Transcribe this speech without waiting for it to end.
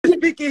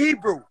speaking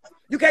Hebrew.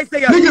 You can't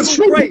say a Hebrew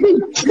phrase.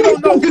 You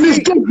don't know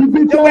shit.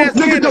 Your ass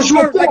can't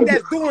work like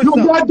that's doing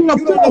something.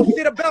 You don't know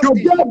shit about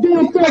this. Your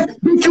goddamn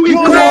fact, bitch, you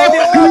don't have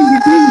it.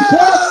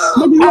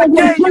 I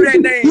gave you that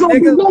name, you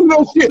nigga. Don't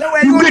know shit.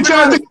 You bitch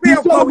ass nigga. You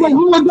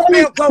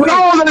spell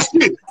all that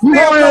shit. You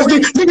whole ass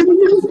nigga.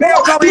 You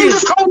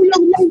call me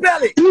up.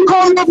 Spell it. You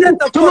call me up. Shut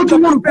the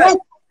fuck up.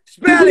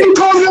 Spell it. You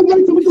call me up.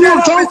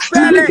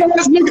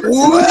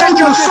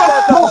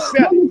 Shut up.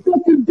 Spell it.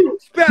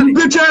 You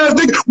bitch ass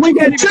nigga, we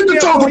got shit to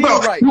talk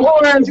about. You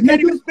whole ass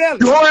nigga.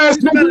 You whole ass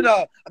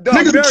nigga. The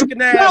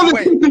American ass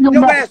way.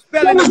 Your ass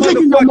spelling the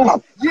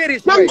motherfucker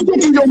Yiddish way.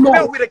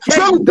 Spell with a K,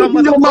 you dumb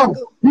motherfucker.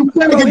 You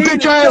faggot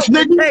bitch ass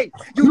nigga.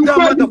 You dumb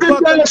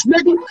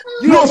motherfucker.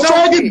 You a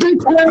faggot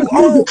bitch ass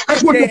nigga.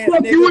 That's what the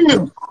fuck you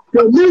is.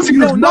 Your music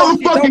is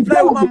motherfucking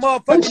garbage.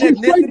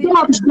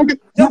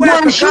 Your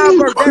ass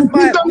convert, that's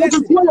my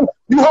ethnicity.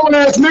 You whole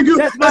ass nigga.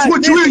 That's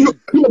what you is.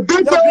 You a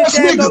bitch ass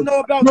nigga. Don't know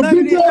about none of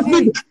this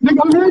shit.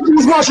 Nigga, I heard you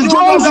was watching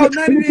drugs. You don't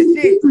know none of this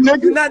shit. You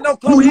not no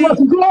Cohen. You not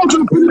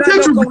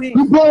no Cohen.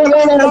 You blowing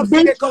all ass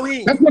bitch.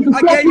 That's what the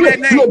fuck you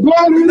is. You a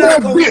blowing ass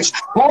bitch.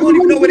 I don't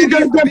even know what it is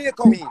to be a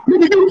Cohen.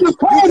 Nigga, you just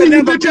called me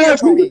you bitch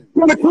ass nigga.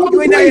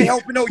 You ain't out here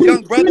helping no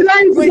young brother. You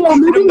ain't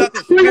teaching them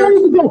nothing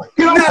spiritual.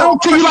 He don't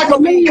talk to you like a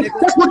man.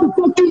 That's what the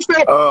fuck you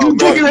said. You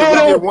digging head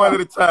off. One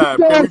at a time.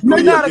 Can we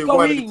please get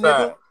one at a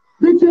time?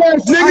 Bitch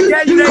ass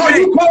nigga,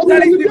 you call I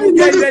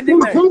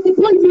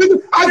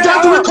got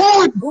the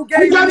recording.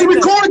 I got the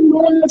recording.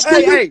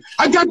 Hey,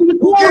 I got the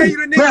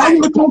recording. Man, I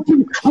want to talk to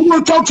you. I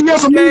want to talk to you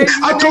as a man.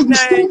 I told you,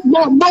 stop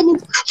my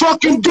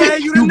motherfucking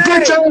dick. You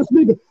bitch ass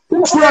nigga.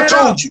 That's what I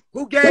told you.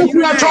 That's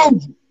what I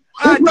told you.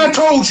 That's what I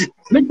told you.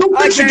 Nigga, don't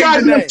bitch your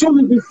goddamn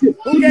telling this shit.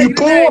 You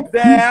poor.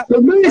 The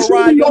name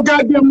should be your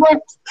goddamn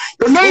racks.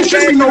 The name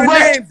should be no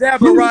racks.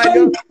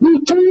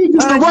 You change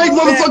is the right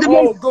motherfucking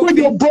name. When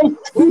you're broke,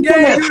 who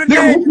gave you the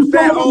name?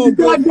 Fat old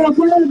goddamn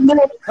brand, man.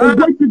 And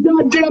break your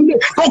goddamn name.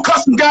 Don't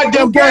cuss some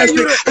goddamn brands,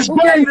 nigga. It's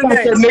brands out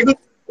there, nigga.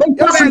 Don't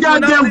cuss some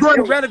goddamn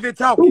brands.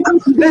 Don't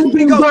cuss some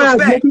goddamn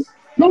brands, nigga.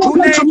 Don't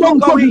cuss some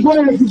motherfucking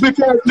brands, you bitch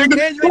ass nigga.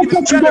 Don't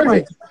cuss some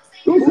brands.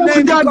 Don't touch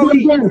the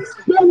goddamn brands.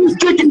 Tell me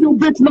kicking your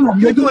bitch mouth,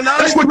 nigga.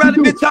 That's what you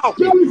do.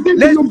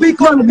 Let's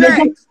speak on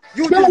facts.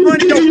 You just run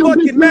your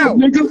fucking mouth.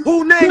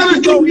 Who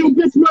named you, your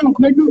bitch mouth,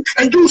 nigga?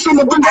 And do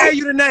something about it.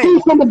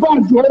 Do something about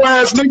it, you whole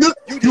ass nigga.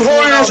 You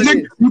whole ass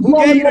nigga. You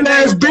blowing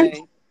ass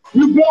bitch.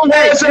 You blowing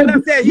ass and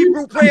I said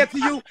Hebrew prayer to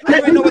you. I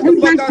didn't know what the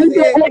fuck I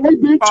said.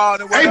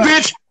 Hey,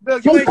 bitch.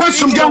 Don't touch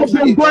some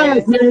goddamn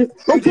brands, man.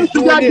 Don't touch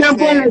the goddamn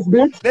brands,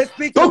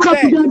 bitch. Don't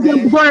touch the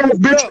goddamn brands,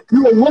 bitch.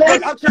 You a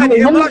white,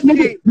 you a white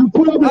nigga. You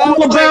put up in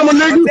Alabama,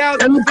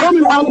 nigga, and you come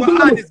in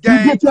Alabama. You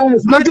get your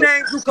ass, nigga.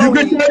 You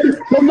get your ass.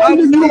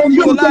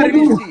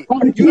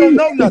 You don't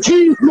know nothing.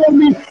 Cheese know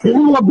me in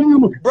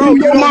Alabama. Bro,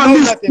 you don't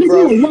know nothing,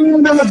 bro. You a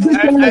lying ass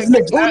bitch ass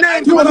nigga. Who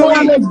named you? You a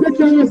lying ass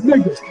bitch ass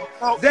nigga.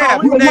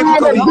 Dad, you a lying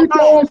ass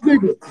bitch ass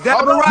nigga.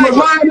 You a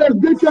lying ass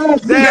bitch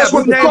ass nigga. That's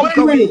what the fuck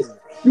you is.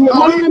 You a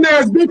lying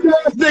ass bitch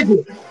ass nigga.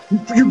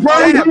 You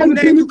brought him in the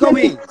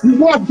penitentiary. You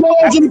want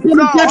balls in the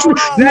penitentiary.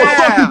 You a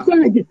fucking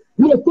faggot.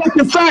 You a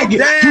fucking faggot.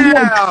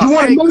 You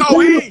want to know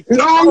him and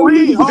all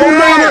you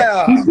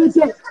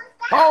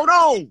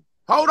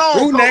Hold on.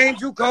 Who named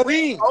you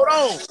Cohen? Hold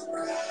on.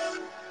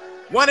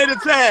 One at a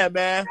time,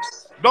 man.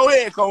 Go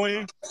ahead,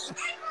 Cohen.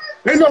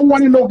 Ain't no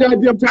one in no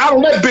goddamn time. I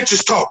don't let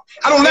bitches talk.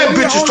 I don't let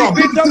bitches talk. I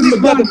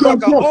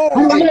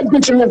don't let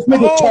bitch ass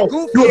niggas talk.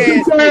 You a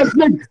bitch ass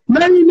nigga.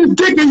 Name this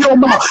dick in your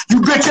mouth.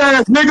 You bitch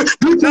ass nigga.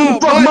 You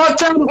think fuck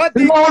Montana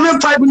and all them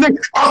type of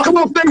niggas. Oh, come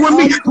on, stay with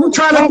me. I'm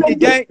trying to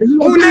get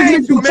who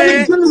named you,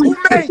 man? Who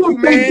made you,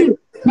 man?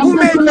 Who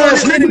made you on the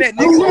internet,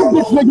 nigga?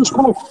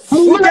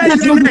 Who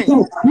gave you the name?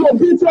 You a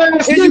bitch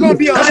ass nigga. Is you gonna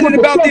be honest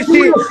about this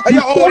shit? Or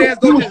your old ass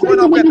gonna just run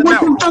up at the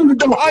mouth?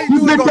 All you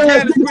do is go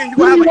down the screen, you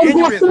gonna have an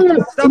aneurysm.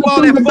 Stop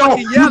all that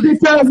fucking yelling.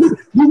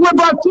 You went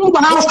by to the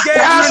house. Who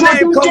gave you the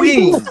name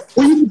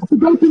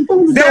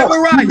Cohen?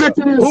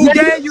 Who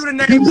gave you the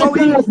name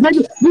Cohen?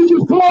 You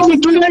just called me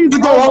 3 days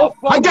ago.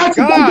 I got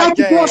you. I got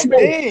you, boss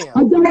man.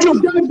 I got your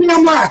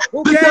goddamn line.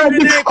 Who gave you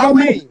the name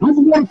Cohen? I just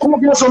want to talk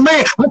against a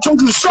man. I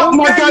told you to suck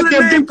my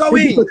goddamn dick.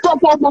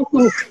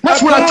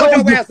 That's what I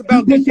told you. Ass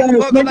about this shit. You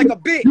like a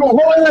bitch. You a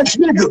whole ass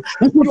nigga.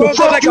 That's what the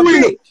fuck you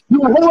is.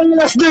 You a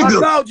whole ass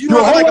nigga. You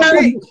a whole ass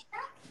bitch.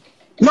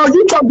 No,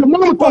 you talk the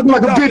mama talking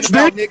like a bitch,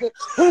 bitch.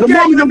 Who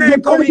gave you the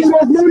name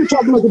Cohen?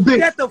 Talking like a bitch.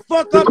 Get the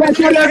fuck up and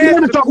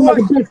talking like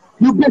a bitch.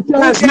 You bitch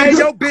ass nigga.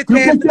 Your bitch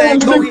ass name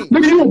Cohen.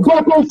 Nigga, you a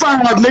buck on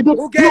 5, nigga.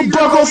 You a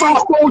buck on 5.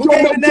 I fold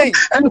your name.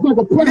 And it's like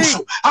a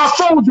pencil. I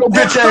fold your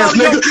bitch ass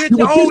nigga.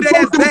 You old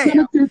ass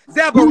man.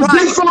 You was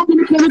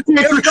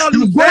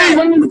brain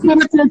in the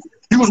penitentiary.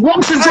 You was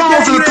washing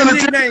drawers in the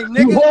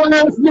penitentiary. You whole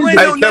ass nigga. Hey,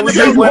 can we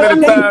get one at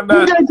a time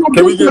now?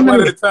 Can we get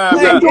one at a time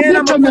now? And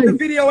I'm gonna put the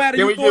video out of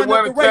you. Can we get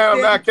one at a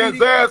time now? Can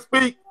Zaz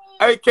speak?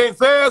 Hey, can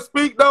Sam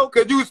speak though?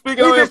 Cause you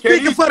speaking on him. Can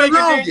he for the speak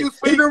again? You longest.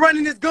 speak. He been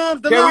running his gums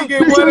the Can we longest.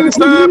 get one at a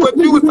time? But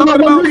you was talking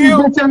about him.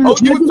 Oh,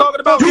 you was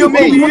talking about him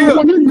over here.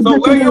 So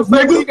let him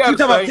say what he got to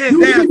say.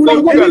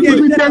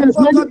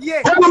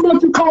 Tell him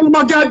about you calling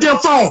my goddamn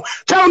phone.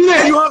 Tell him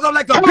that. You hung up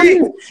like a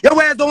bitch.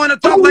 Your ass don't want to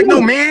talk like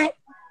no man.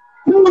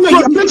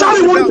 Bitch, I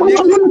didn't want to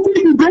talk to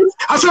you, bitch.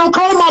 I said, I'm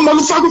calling my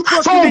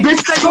motherfucking phone,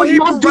 bitch. So you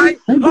Hebrew, right?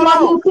 Hold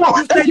on.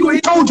 You say you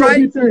Hebrew,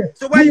 right?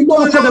 So why you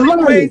going on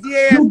this crazy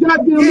ass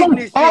ignorant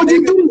shit, all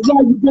you do is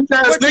lie, you bitch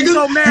ass nigga. You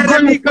so mad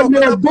at me because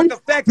I put the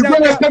facts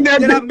out there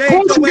that I made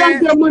your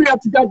ass. Goddamn money out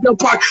your goddamn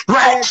pocket.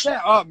 Racks.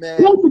 Oh, man.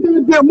 Pull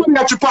your goddamn money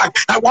out your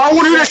pocket. I don't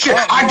want to hear that shit.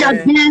 I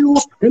got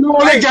bills and all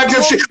that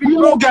goddamn shit.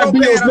 You don't got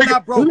bills,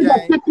 nigga. You got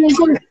 15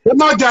 grand in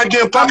my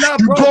goddamn pocket.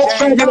 You broke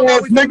faggot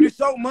ass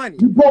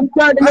nigga. You broke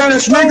faggot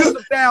ass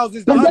nigga.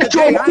 Thousands the other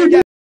day. I ain't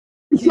got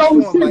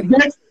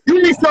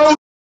you ain't so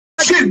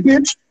shit,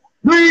 bitch.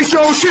 You ain't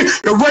so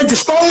shit. Your rate, your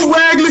stove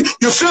raggedy,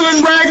 your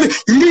ceiling raggedy.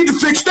 You need to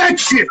fix that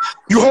shit.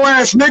 You whole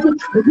ass nigga.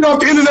 If you're off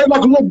the internet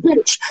like a little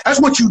bitch, that's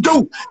what you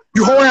do.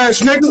 You whole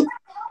ass nigga.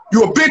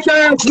 You a bitch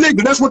ass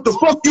nigga. That's what the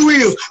fuck you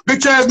is.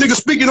 Bitch ass nigga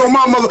speaking on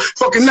my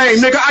motherfucking name,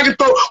 nigga. I can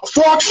throw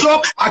forks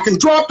up. I can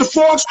drop the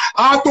forks.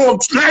 I'll throw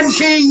a Latin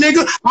King,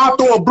 nigga. I'll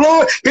throw a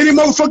blood. Any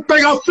motherfucking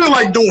thing I feel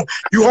like doing.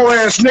 You whole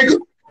ass nigga.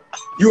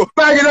 You a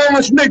faggot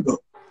ass nigga.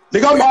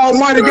 Nigga, I'm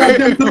almighty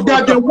goddamn to the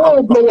goddamn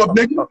world blow up,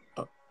 nigga.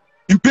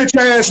 You bitch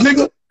ass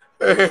nigga.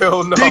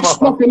 Hell no. Dick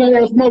sucking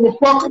ass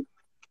motherfucker.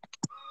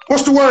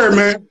 What's the word,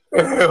 man?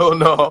 Hell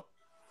no.